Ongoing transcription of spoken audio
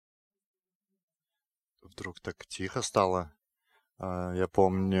Вдруг так тихо стало. Я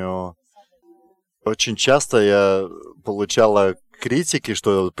помню, очень часто я получала критики,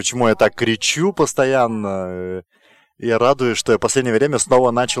 что почему я так кричу постоянно. Я радуюсь, что я в последнее время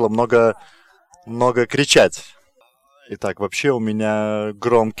снова начала много кричать. Итак, вообще у меня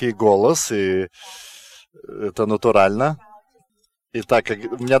громкий голос, и это натурально. Итак,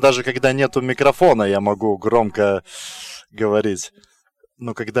 у меня даже когда нету микрофона, я могу громко говорить.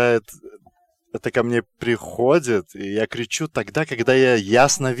 Но когда это ко мне приходит, и я кричу тогда, когда я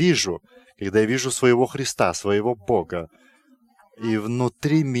ясно вижу, когда я вижу своего Христа, своего Бога. И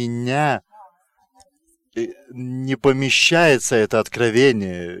внутри меня не помещается это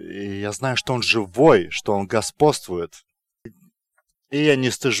откровение. И я знаю, что Он живой, что Он господствует. И я не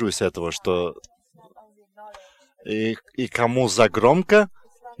стыжусь этого, что... И кому загромко,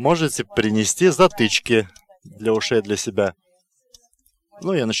 можете принести затычки для ушей, для себя.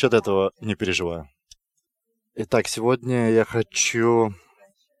 Ну, я насчет этого не переживаю. Итак, сегодня я хочу...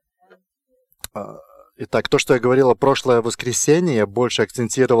 Итак, то, что я говорила прошлое воскресенье, я больше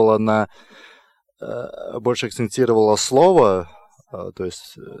акцентировала слово, то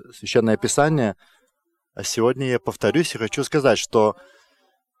есть Священное Писание. А сегодня я повторюсь и хочу сказать, что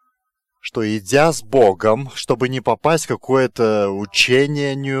идя с Богом, чтобы не попасть в какое-то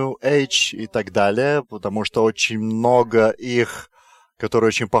учение New Age и так далее, потому что очень много их, которые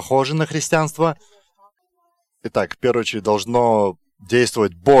очень похожи на христианство. Итак, в первую очередь должно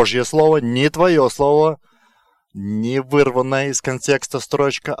действовать Божье Слово, не твое Слово, не вырванная из контекста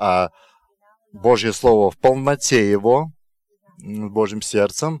строчка, а Божье Слово в полноте его, Божьим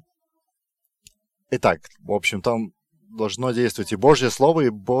сердцем. Итак, в общем, там должно действовать и Божье Слово, и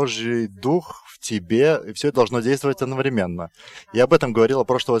Божий Дух в тебе, и все это должно действовать одновременно. Я об этом говорил в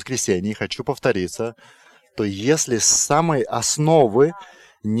прошлое воскресенье, и хочу повториться, то если с самой основы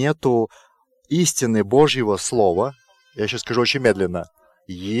нету истины Божьего Слова, я сейчас скажу очень медленно,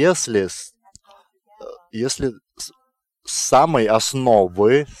 если с самой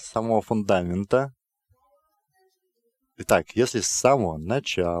основы, самого фундамента, итак, если с самого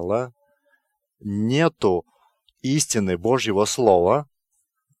начала нету истины Божьего Слова,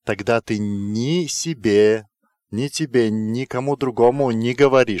 тогда ты ни себе, ни тебе, никому другому не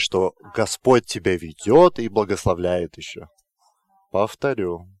говори, что Господь тебя ведет и благословляет еще.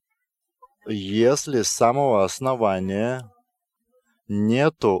 Повторю. Если с самого основания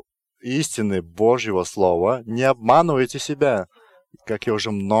нету истины Божьего Слова, не обманывайте себя. Как я уже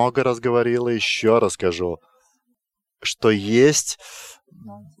много раз говорил, и еще раз скажу, что есть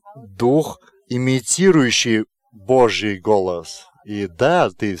дух, имитирующий Божий голос. И да,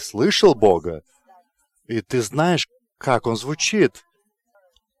 ты слышал Бога, и ты знаешь, как Он звучит.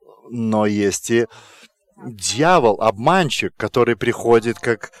 Но есть и дьявол, обманщик, который приходит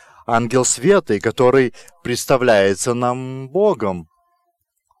как ангел света, и который представляется нам Богом.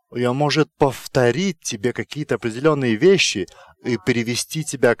 И он может повторить тебе какие-то определенные вещи и привести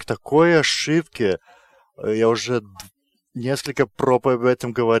тебя к такой ошибке. Я уже несколько проповедей об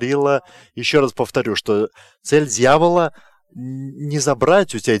этом говорила. Еще раз повторю, что цель дьявола не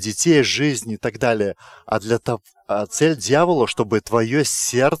забрать у тебя детей, жизнь и так далее, а цель дьявола, чтобы твое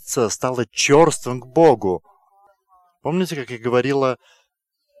сердце стало черствым к Богу. Помните, как я говорила,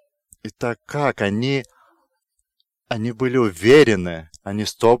 итак, как они были уверены, они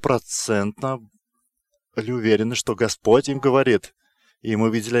 100% были уверены, что Господь им говорит. И мы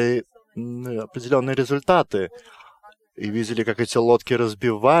видели определенные результаты. И видели, как эти лодки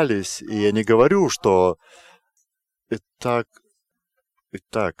разбивались. И я не говорю, что...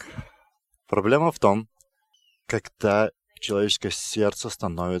 Итак, проблема в том, когда человеческое сердце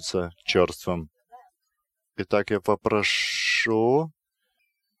становится черствым. Итак, я попрошу...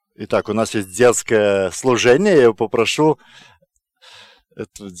 Итак, у нас есть детское служение. Я попрошу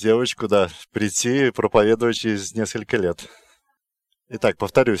эту девочку, прийти и проповедовать через несколько лет. Итак,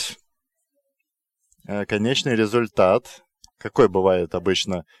 повторюсь. Конечный результат, какой бывает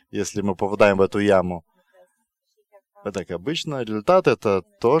обычно, если мы попадаем в эту яму? Итак, обычно результат — это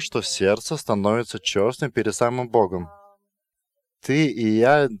то, что сердце становится черствым перед самым Богом. Ты и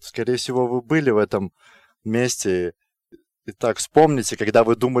я, скорее всего, вы были в этом месте. Итак, вспомните, когда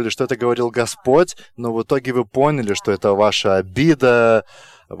вы думали, что это говорил Господь, но в итоге вы поняли, что это ваша обида,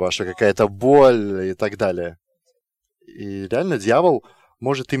 ваша какая-то боль и так далее. И реально дьявол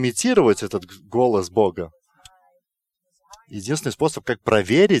может имитировать этот голос Бога. Единственный способ, как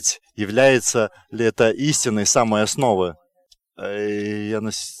проверить, является ли это истиной самой основы. Я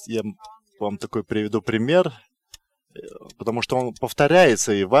вам такой приведу пример, потому что он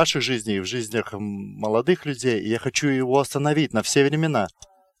повторяется и в вашей жизни, и в жизнях молодых людей, и я хочу его остановить на все времена.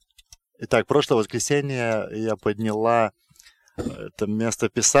 Итак, прошлое воскресенье я подняла это место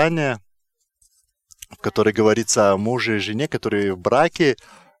Писания, в котором говорится о муже и жене, которые в браке.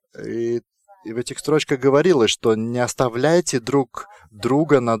 И в этих строчках говорилось, что не оставляйте друг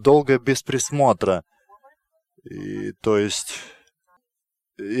друга надолго без присмотра. И, то есть,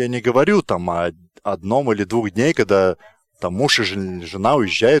 я не говорю там о одном или двух дней, когда там муж и жена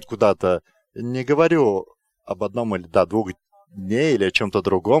уезжают куда-то. Не говорю об одном или двух дней или о чем-то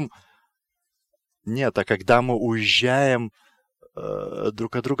другом. Нет, а когда мы уезжаем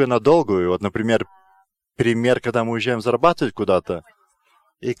друг от друга надолго. И вот, например, когда мы уезжаем зарабатывать куда-то.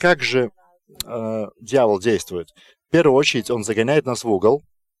 И как же дьявол действует? В первую очередь он загоняет нас в угол.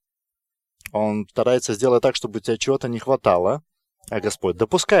 Он старается сделать так, чтобы у тебя чего-то не хватало. А Господь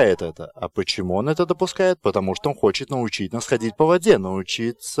допускает это. А почему Он это допускает? Потому что Он хочет научить нас ходить по воде,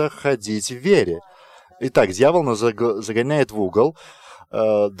 научиться ходить в вере. Итак, дьявол нас загоняет в угол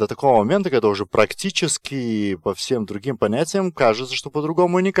до такого момента, когда уже практически по всем другим понятиям кажется, что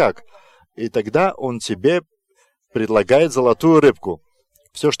по-другому никак. И тогда он тебе предлагает золотую рыбку.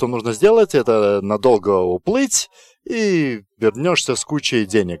 Все, что нужно сделать, это надолго уплыть, и вернешься с кучей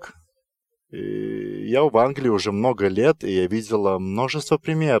денег. И я в Англии уже много лет, и я видела множество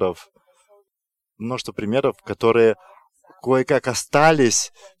примеров, которые кое-как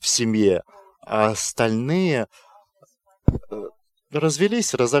остались в семье, а остальные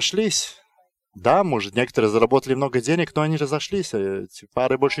развелись, разошлись. Да, может, некоторые заработали много денег, но они разошлись. Эти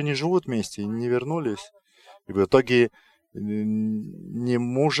пары больше не живут вместе, не вернулись. И в итоге ни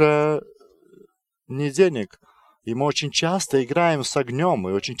мужа, ни денег. И мы очень часто играем с огнем,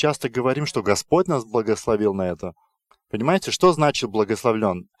 и очень часто говорим, что Господь нас благословил на это. Понимаете, что значит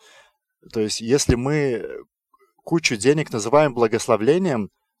благословлен? То есть, если мы кучу денег называем благословлением,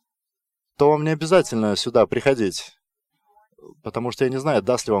 то вам не обязательно сюда приходить. Потому что я не знаю,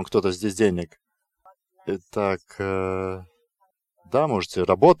 даст ли вам кто-то здесь денег. Итак, да, можете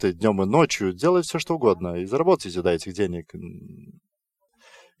работать днем и ночью, делать все, что угодно, и заработайте, да, этих денег.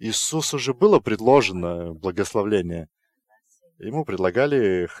 Иисусу же было предложено благословление. Ему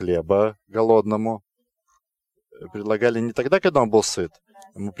предлагали хлеба голодному. Предлагали не тогда, когда он был сыт.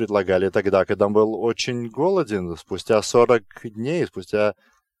 Ему предлагали тогда, когда он был очень голоден, спустя 40 дней, спустя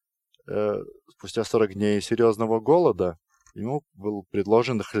 40 дней серьезного голода. Ему был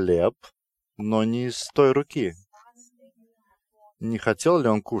предложен хлеб, но не из той руки. Не хотел ли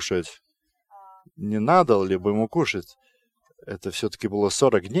он кушать? Не надо ли бы ему кушать? Это все-таки было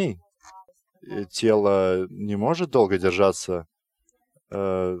 40 дней. И тело не может долго держаться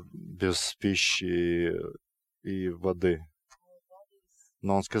без пищи и воды.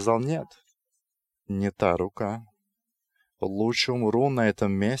 Но он сказал, нет, не та рука. Лучше умру на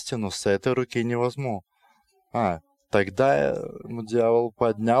этом месте, но с этой руки не возьму. Тогда дьявол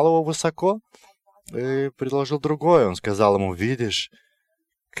поднял его высоко и предложил другое. Он сказал ему, видишь,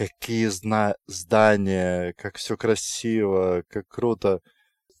 какие здания, как все красиво, как круто.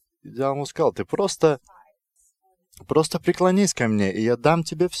 И дьявол ему сказал, ты просто преклонись ко мне, и я дам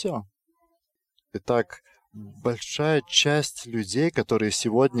тебе все. Итак, большая часть людей, которые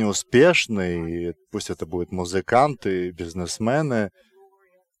сегодня успешны, и пусть это будут музыканты, бизнесмены,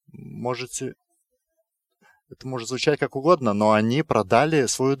 это может звучать как угодно, но они продали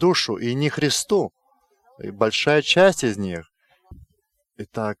свою душу, и не Христу. И большая часть из них.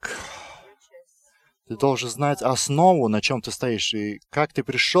 Итак, ты должен знать основу, на чем ты стоишь, и как ты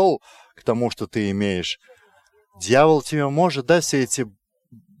пришел к тому, что ты имеешь. Дьявол тебе может дать все эти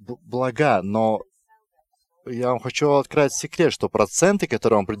блага, но я вам хочу открыть секрет, что проценты,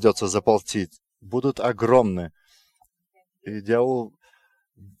 которые вам придется заплатить, будут огромны. И дьявол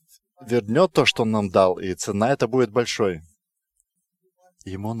вернет то, что он нам дал, и цена это будет большой.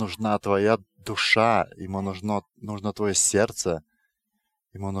 Ему нужна твоя душа, ему нужно твое сердце,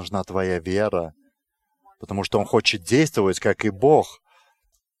 ему нужна твоя вера, потому что он хочет действовать, как и Бог.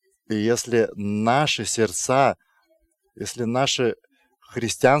 И если наши сердца, если наши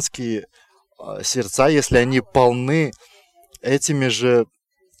христианские сердца, если они полны этими же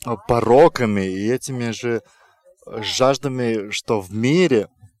пороками и этими же жаждами, что в мире,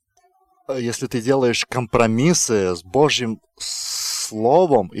 если ты делаешь компромиссы с Божьим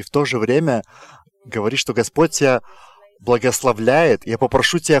Словом и в то же время говоришь, что Господь тебя благословляет, я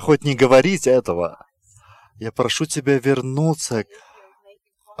попрошу тебя хоть не говорить этого. Я прошу тебя вернуться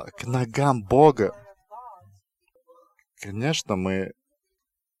к ногам Бога. Конечно, мы...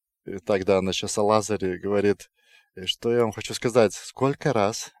 И тогда сейчас о Лазаре говорит, что я вам хочу сказать. Сколько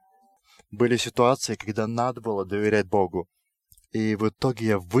раз были ситуации, когда надо было доверять Богу. И в итоге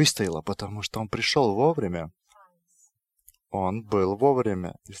я выстояла, потому что он пришел вовремя. Он был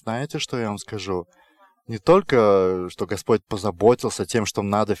вовремя. И знаете, что я вам скажу? Не только, что Господь позаботился тем, что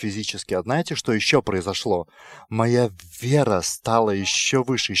надо физически, а знаете, что еще произошло? Моя вера стала еще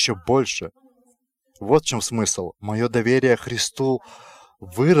выше, еще больше. Вот в чем смысл. Мое доверие Христу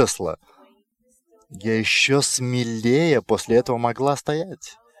выросло. Я еще смелее после этого могла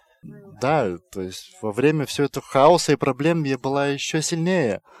стоять. Да, то есть во время всего этого хаоса и проблем я была еще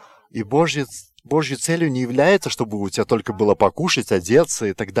сильнее. И Божьей целью не является, чтобы у тебя только было покушать, одеться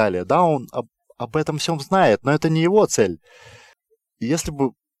и так далее. Да, Он об этом всем знает, но это не Его цель. И если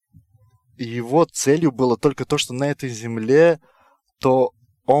бы Его целью было только то, что на этой земле, то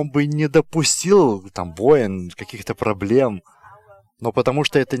Он бы не допустил там войн, каких-то проблем. Но потому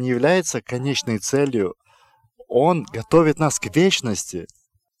что это не является конечной целью, Он готовит нас к вечности.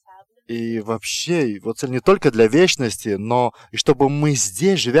 И вообще, Его цель не только для вечности, но и чтобы мы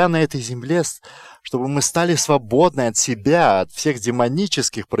здесь, живя на этой земле, чтобы мы стали свободны от себя, от всех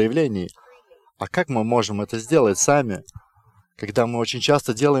демонических проявлений. А как мы можем это сделать сами, когда мы очень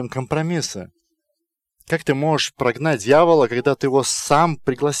часто делаем компромиссы? Как ты можешь прогнать дьявола, когда ты его сам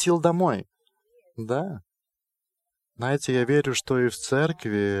пригласил домой? Да. Знаете, я верю, что и в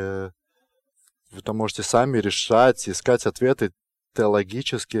церкви вы там можете сами решать, искать ответы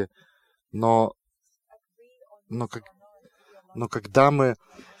теологически, но когда мы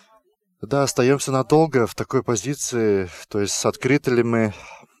остаемся надолго в такой позиции, то есть с открытыми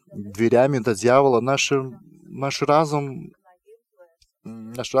дверями до дьявола, наш разум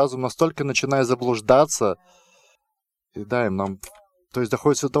настолько начинает заблуждаться, и то есть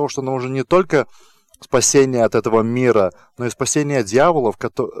доходит до того, что нам уже не только спасение от этого мира, но и спасение от дьяволов,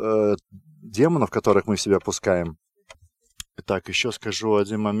 демонов, которых мы в себя пускаем. Итак, еще скажу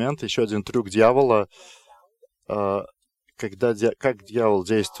один момент, еще один трюк дьявола. Как дьявол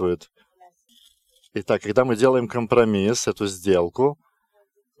действует? Итак, когда мы делаем компромисс, эту сделку,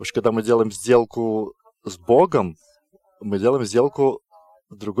 когда мы делаем сделку с Богом, мы делаем сделку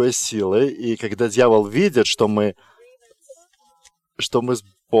с другой силой, и когда дьявол видит, что мы с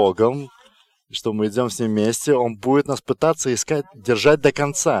Богом, что мы идем с ним вместе, он будет нас пытаться держать до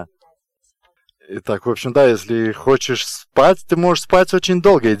конца. Итак, в общем, да, если хочешь спать, ты можешь спать очень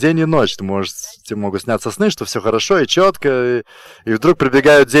долго, и день, и ночь. Тебе могут снятся сны, что все хорошо и четко, и вдруг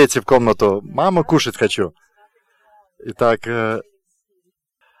прибегают дети в комнату. «Мама, кушать хочу». Итак, в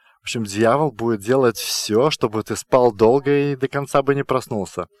общем, дьявол будет делать все, чтобы ты спал долго и до конца бы не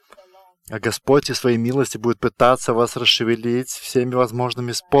проснулся. А Господь из своей милости будет пытаться вас расшевелить всеми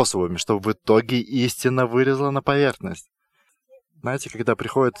возможными способами, чтобы в итоге истина вылезла на поверхность. Знаете, когда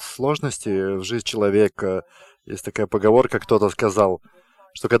приходят сложности в жизнь человека, есть такая поговорка, кто-то сказал,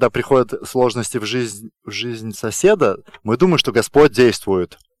 что когда приходят сложности в жизнь соседа, мы думаем, что Господь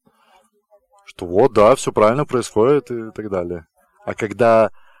действует. Что вот, да, все правильно происходит и так далее. А когда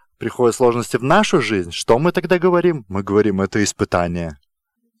приходят сложности в нашу жизнь, что мы тогда говорим? Мы говорим, это испытание.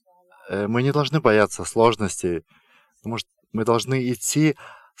 Мы не должны бояться сложностей, потому что мы должны идти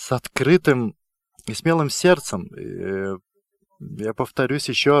с открытым и смелым сердцем. Я повторюсь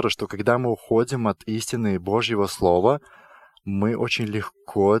еще раз, что когда мы уходим от истины Божьего Слова, мы очень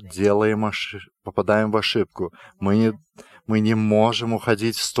легко попадаем в ошибку. Мы не можем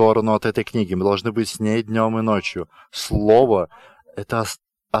уходить в сторону от этой книги. Мы должны быть с ней днем и ночью. Слово — это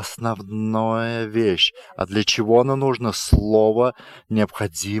основная вещь. А для чего оно нужно? Слово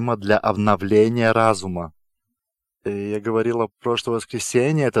необходимо для обновления разума. И я говорил в прошлое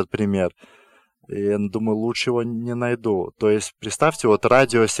воскресенье этот пример. И я думаю, лучше его не найду. То есть представьте вот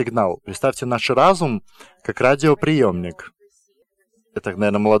радиосигнал. Представьте наш разум как радиоприемник. Итак,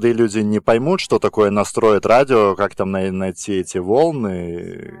 наверное, молодые люди не поймут, что такое настроить радио, как там найти эти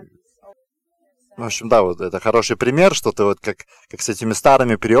волны. В общем, да, вот это хороший пример, что ты вот как с этими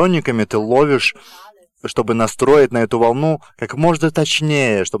старыми приемниками ты ловишь, чтобы настроить на эту волну как можно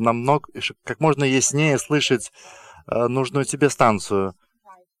точнее, чтобы как можно яснее слышать нужную тебе станцию.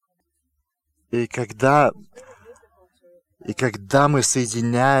 И когда мы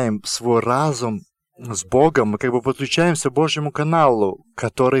соединяем свой разум с Богом, мы как бы подключаемся к Божьему каналу,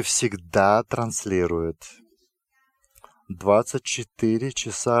 который всегда транслирует. 24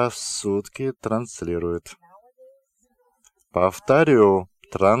 часа в сутки транслирует. Повторю,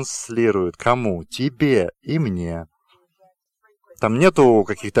 транслирует. Кому? Тебе и мне. Там нету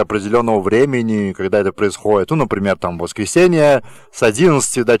каких-то определенного времени, когда это происходит. Ну, например, там воскресенье с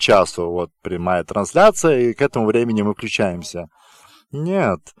 11 до часу. Вот прямая трансляция, и к этому времени мы включаемся.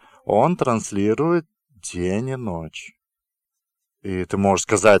 Нет, он транслирует день и ночь. И ты можешь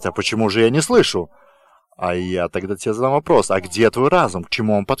сказать, а почему же я не слышу? А я тогда тебе задам вопрос, а где твой разум? К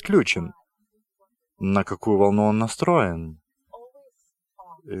чему он подключен? На какую волну он настроен?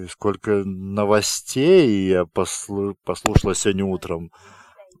 И сколько новостей я послушала сегодня утром.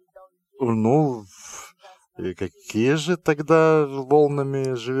 Ну, и какие же тогда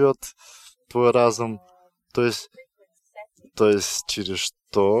волнами живет твой разум? То есть через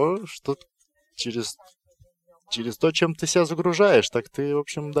что через то, чем ты себя загружаешь, так ты, в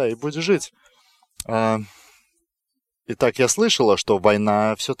общем, да, и будешь жить. Итак, я слышала, что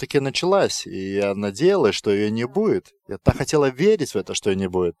война все-таки началась, и я надеялась, что ее не будет. Я так хотела верить в это, что ее не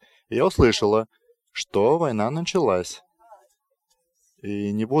будет. И я услышала, что война началась.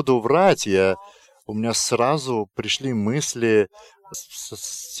 И не буду врать, у меня сразу пришли мысли,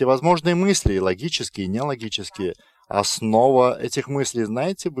 всевозможные мысли, логические и нелогические. Основа этих мыслей,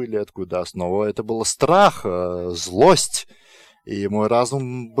 знаете, были откуда? Основа это была страх, злость. И мой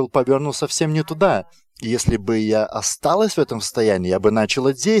разум был повернут совсем не туда. И если бы я осталась в этом состоянии, я бы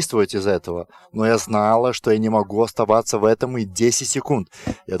начала действовать из этого. Но я знала, что я не могу оставаться в этом и 10 секунд.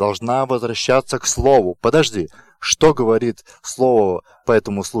 Я должна возвращаться к Слову. Подожди, что говорит Слово по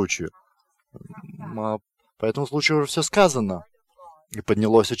этому случаю? По этому случаю уже все сказано. И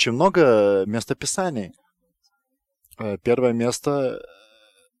поднялось очень много местописаний. Первое место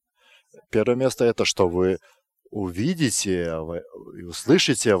это, что вы увидите и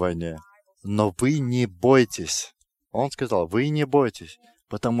услышите о войне, но вы не бойтесь. Он сказал, вы не бойтесь,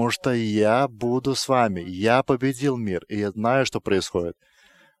 потому что я буду с вами. Я победил мир, и я знаю, что происходит.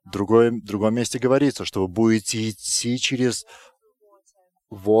 В другом месте говорится, что вы будете идти через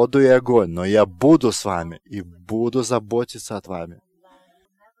воду и огонь, но я буду с вами и буду заботиться о вами.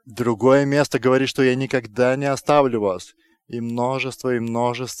 Другое место говорит, что я никогда не оставлю вас. И множество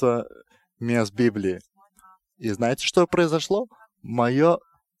мест Библии. И знаете, что произошло? Мое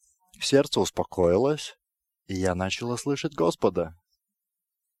сердце успокоилось, и я начала слышать Господа.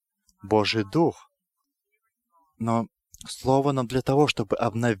 Божий Дух. Но Слово нам для того, чтобы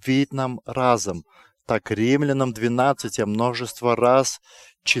обновить нам разум. Так, Римлянам 12 я множество раз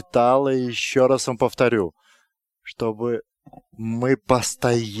читал, и еще раз вам повторю, чтобы мы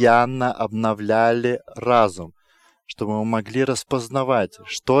постоянно обновляли разум, чтобы мы могли распознавать,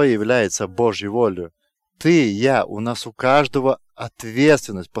 что является Божьей волей. Ты, я, у нас у каждого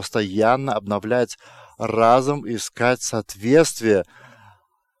ответственность постоянно обновлять разум, искать соответствие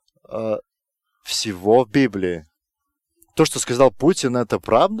всего в Библии. То, что сказал Путин, это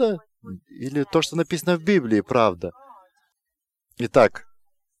правда? Или то, что написано в Библии, правда? Итак,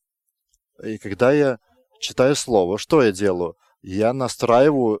 и когда я читаю Слово, что я делаю? Я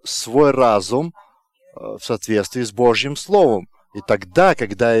настраиваю свой разум в соответствии с Божьим Словом. И тогда,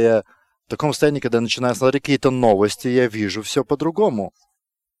 когда я в таком состоянии, когда я начинаю смотреть какие-то новости, я вижу все по-другому.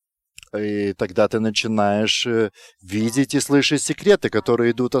 И тогда ты начинаешь видеть и слышать секреты,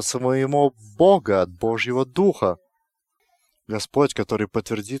 которые идут от самого Бога, от Божьего Духа. Господь, который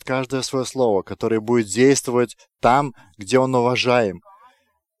подтвердит каждое свое слово, который будет действовать там, где Он уважаем.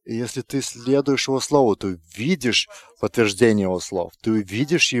 И если ты следуешь Его Слову, ты увидишь подтверждение Его слов, ты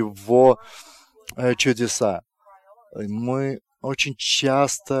увидишь Его чудеса. Мы очень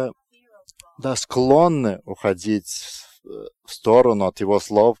часто склонны уходить в сторону от Его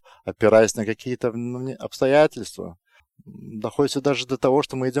слов, опираясь на какие-то обстоятельства. Доходит даже до того,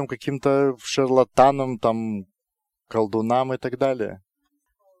 что мы идем к каким-то шарлатанам, там, колдунам и так далее.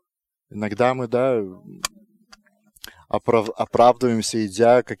 Иногда мы, оправдываемся,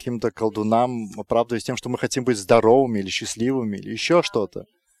 идя к каким-то колдунам, оправдываясь тем, что мы хотим быть здоровыми или счастливыми, или еще что-то.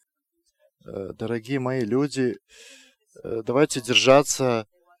 Дорогие мои люди, давайте держаться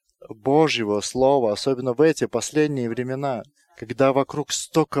Божьего Слова, особенно в эти последние времена, когда вокруг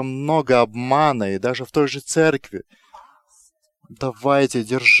столько много обмана, и даже в той же церкви. Давайте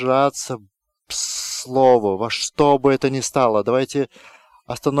держаться Слова, во что бы это ни стало. Давайте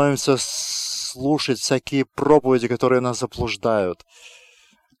остановимся слушать всякие проповеди, которые нас заблуждают.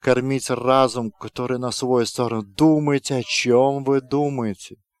 Кормить разум, который нас уводит в сторону. Думайте, о чем вы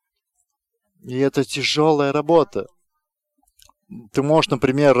думаете. И это тяжелая работа. Ты можешь,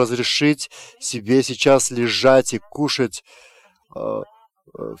 например, разрешить себе сейчас лежать и кушать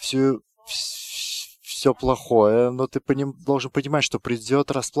все плохое, но ты должен понимать, что придет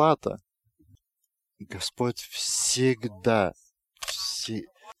расплата. Господь всегда,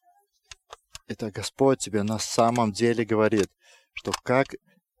 это Господь тебе на самом деле говорит, что как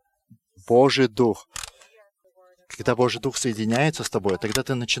Божий Дух, когда Божий Дух соединяется с тобой, тогда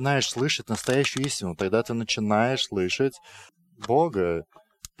ты начинаешь слышать настоящую истину, тогда ты начинаешь слышать Бога.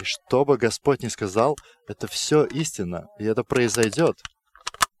 И что бы Господь ни сказал, это все истина, и это произойдет.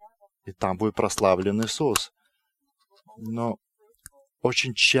 И там будет прославлен Иисус. Но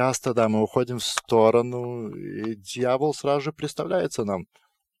очень часто, мы уходим в сторону, и дьявол сразу же представляется нам.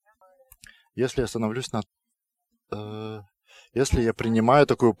 Если я становлюсь на... Если я принимаю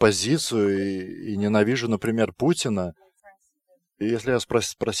такую позицию и ненавижу, например, Путина, и если я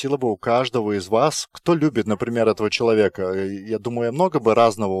спросила бы у каждого из вас, кто любит, например, этого человека, я думаю, я много бы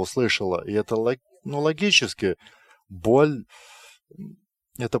разного услышала. И это логически. Боль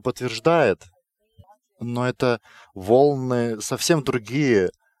это подтверждает. Но это волны совсем другие.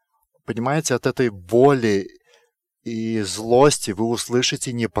 Понимаете, от этой боли и злости вы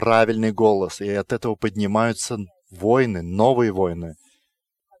услышите неправильный голос. И от этого поднимаются войны, новые войны.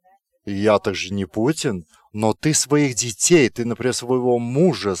 И я также не Путин, но ты своих детей, ты, например, своего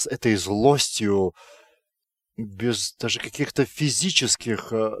мужа с этой злостью, без даже каких-то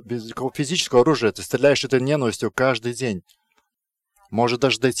физических, без какого физического оружия, ты стреляешь этой ненавистью каждый день. Может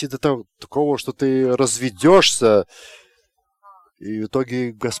даже дойти до такого, что ты разведешься, и в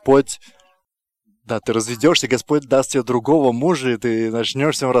итоге Господь... Да, ты разведешься, Господь даст тебе другого мужа, и ты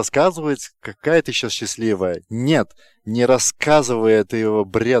начнешь всем рассказывать, какая ты сейчас счастливая. Нет, не рассказывай этого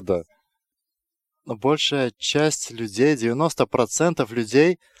бреда. Но большая часть людей, 90%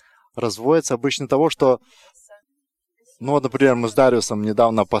 людей разводятся обычно того, что... Ну вот, например, мы с Дариусом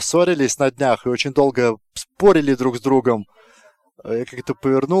недавно поссорились на днях и очень долго спорили друг с другом. Я как-то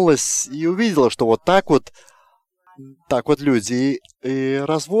повернулась и увидела, что вот так вот люди и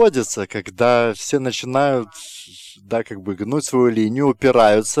разводятся, когда все начинают, да, как бы гнуть свою линию,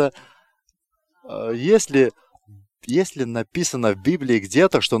 упираются. Если написано в Библии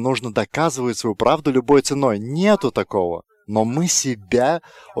где-то, что нужно доказывать свою правду любой ценой, нету такого. Но мы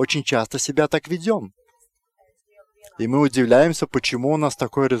очень часто себя так ведем. И мы удивляемся, почему у нас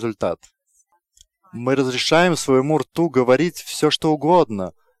такой результат. Мы разрешаем своему рту говорить все, что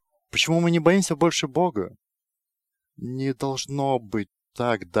угодно. Почему мы не боимся больше Бога? Не должно быть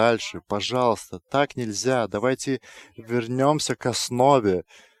так дальше. Пожалуйста, так нельзя. Давайте вернемся к основе.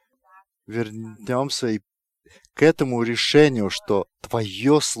 Вернемся и к этому решению, что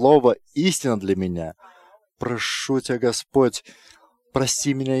Твое Слово истина для меня. Прошу Тебя, Господь,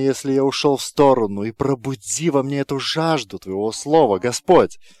 прости меня, если я ушел в сторону, и пробуди во мне эту жажду Твоего Слова,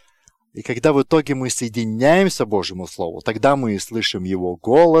 Господь. И когда в итоге мы соединяемся Божьему Слову, тогда мы слышим Его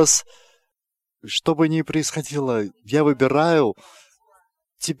голос. Что бы ни происходило, я выбираю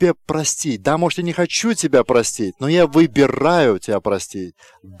Тебе простить. Да, может, я не хочу Тебя простить, но я выбираю Тебя простить.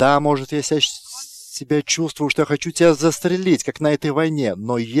 Да, может, я себя чувствую, что я хочу Тебя застрелить, как на этой войне,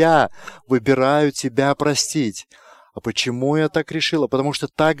 но я выбираю Тебя простить. А почему я так решила? Потому что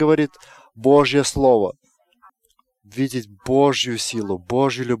так говорит Божье Слово. Видеть Божью силу,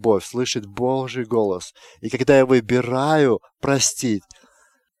 Божью любовь, слышать Божий голос. И когда я выбираю простить,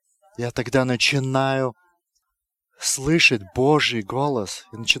 я тогда начинаю слышать Божий голос.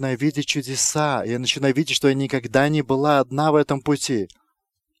 Я начинаю видеть чудеса. Я начинаю видеть, что я никогда не была одна в этом пути.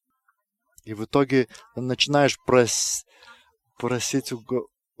 И в итоге ты начинаешь просить у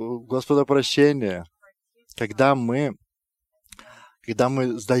Господа прощения. Когда мы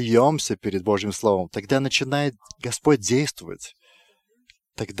сдаемся перед Божьим Словом, тогда начинает Господь действовать.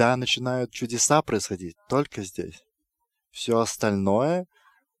 Тогда начинают чудеса происходить только здесь. Все остальное,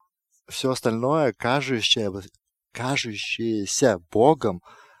 кажущееся Богом,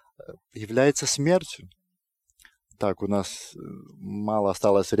 является смертью. Так, у нас мало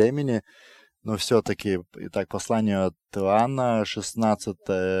осталось времени, но все-таки, итак, послание от Иоанна, 16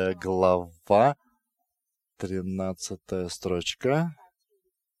 глава, 13 строчка,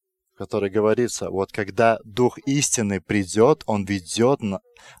 в которой говорится: вот когда Дух истины придет, Он ведет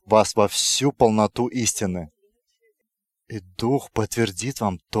вас во всю полноту истины. И Дух подтвердит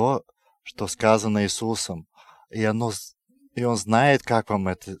вам то, что сказано Иисусом. И Он знает, как вам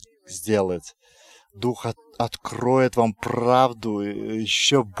это сделать. Дух откроет вам правду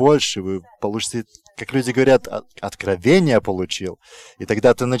еще больше. Вы получите, как люди говорят, откровение получил. И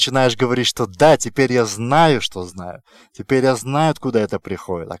тогда ты начинаешь говорить, что да, теперь я знаю, что знаю. Теперь я знаю, откуда это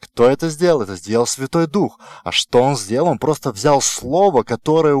приходит. А кто это сделал? Это сделал Святой Дух. А что Он сделал? Он просто взял слово,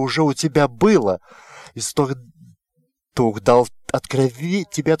 которое уже у тебя было. И Дух дал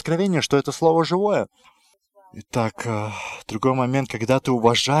тебе откровение, что это слово живое. Итак, другой момент, когда ты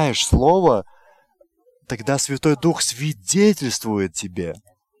уважаешь слово, тогда Святой Дух свидетельствует тебе.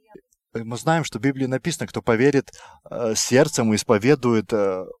 Мы знаем, что в Библии написано, кто поверит сердцем и исповедует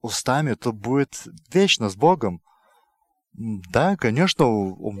устами, то будет вечно с Богом. Да, конечно,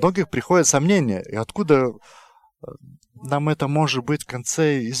 у многих приходят сомнения. И откуда нам это может быть в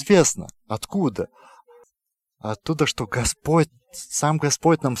конце известно? Откуда? Оттуда, что сам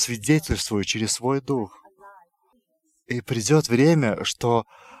Господь нам свидетельствует через свой Дух. И придет время, что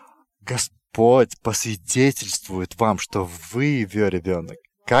Господь посвидетельствует вам, что вы Его ребенок.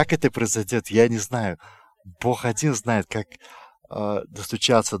 Как это произойдет, я не знаю. Бог один знает, как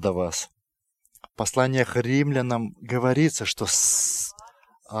достучаться до вас. В посланиях римлянам говорится, что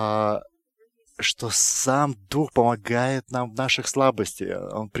сам Дух помогает нам в наших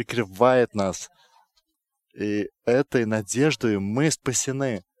слабостях. Он прикрывает нас. И этой надеждой мы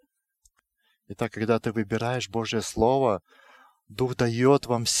спасены. Итак, когда ты выбираешь Божье Слово, Дух дает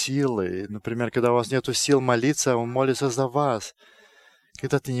вам силы. Например, когда у вас нет сил молиться, Он молится за вас.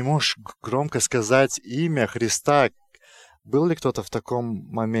 Когда ты не можешь громко сказать имя Христа, был ли кто-то в таком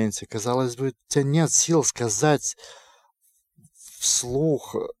моменте? Казалось бы, у тебя нет сил сказать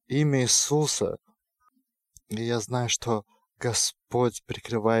вслух имя Иисуса. И я знаю, что Господь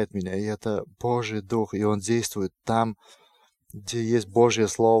прикрывает меня, и это Божий Дух, и Он действует там, где есть Божье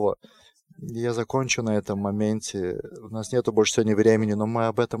Слово. Я закончу на этом моменте. У нас нету больше сегодня времени, но мы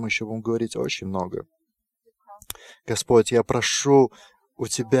об этом еще будем говорить очень много. Господь, я прошу у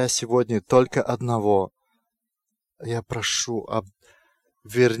Тебя сегодня только одного. Я прошу,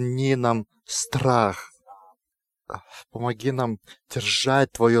 верни нам страх. Помоги нам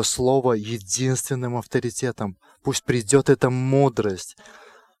держать Твое Слово единственным авторитетом. Пусть придет эта мудрость.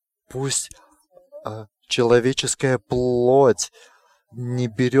 Пусть человеческая плоть не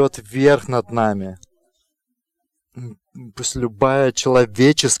берет верх над нами. Пусть любая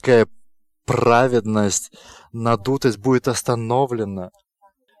человеческая праведность, надутость будет остановлена.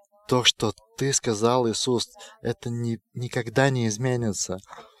 То, что Ты сказал, Иисус, это никогда не изменится.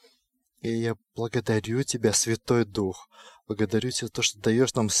 И я благодарю Тебя, Святой Дух. Благодарю Тебя за то, что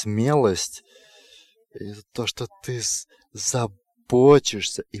даешь нам смелость. И за то, что Ты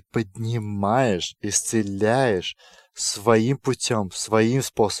заботишься и поднимаешь, исцеляешь своим путем, своим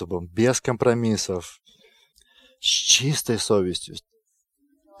способом, без компромиссов, с чистой совестью,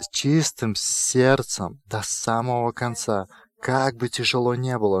 с чистым сердцем до самого конца. Как бы тяжело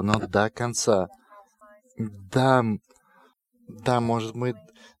не было, но до конца. Да, может, мы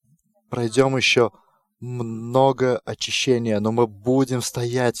пройдем еще много очищения, но мы будем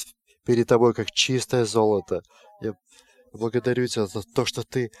стоять перед Тобой, как чистое золото. Я благодарю Тебя за то, что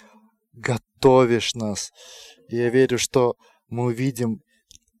Ты готовишь нас. И я верю, что мы увидим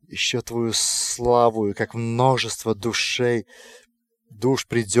еще Твою славу, и как множество душ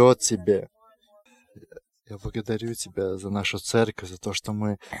придет Тебе. Я благодарю Тебя за нашу церковь, за то, что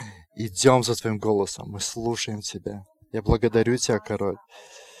мы идем за Твоим голосом, мы слушаем Тебя. Я благодарю Тебя, Король.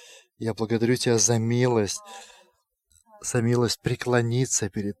 Я благодарю Тебя за милость преклониться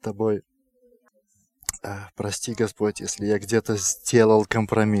перед Тобой. Прости, Господь, если я где-то сделал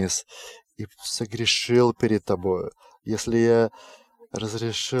компромисс и согрешил перед Тобой, если я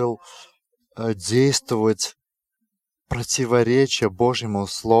разрешил действовать противоречия Божьему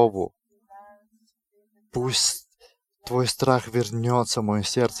Слову. Пусть Твой страх вернется в мое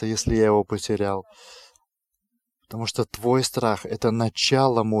сердце, если я его потерял. Потому что Твой страх — это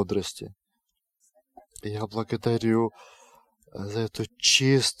начало мудрости. И я благодарю за эту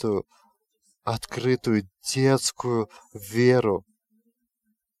чистую, открытую, детскую веру,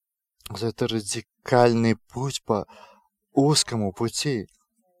 за этот радикальный путь по узкому пути.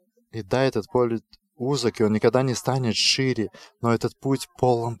 И да, этот путь узок, и он никогда не станет шире, но этот путь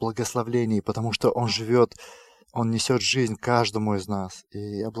полон благословений, потому что он живет, он несет жизнь каждому из нас. И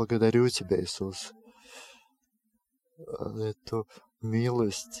я благодарю Тебя, Иисус, за эту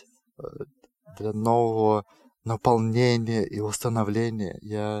милость для нового наполнения и восстановления.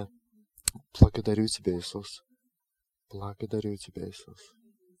 Я благодарю Тебя, Иисус. Благодарю Тебя, Иисус.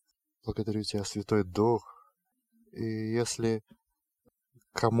 Благодарю Тебя, Святой Дух. И если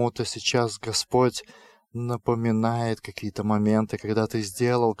кому-то сейчас Господь напоминает какие-то моменты, когда ты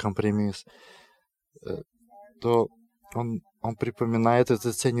сделал компромисс, то Он припоминает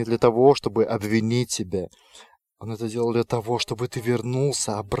это тебе не для того, чтобы обвинить тебя. Он это делал для того, чтобы ты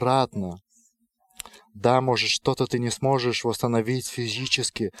вернулся обратно. Да, может, что-то ты не сможешь восстановить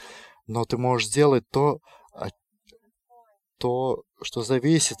физически, но ты можешь сделать то, что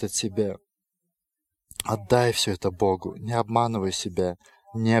зависит от тебя. Отдай все это Богу, не обманывай себя,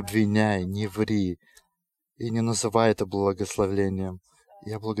 не обвиняй, не ври и не называй это благословением.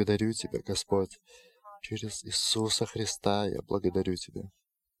 Я благодарю Тебя, Господь. Через Иисуса Христа я благодарю Тебя.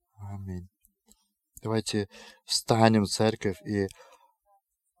 Аминь. Давайте встанем, церковь, и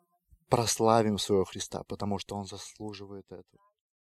прославим своего Христа, потому что Он заслуживает этого.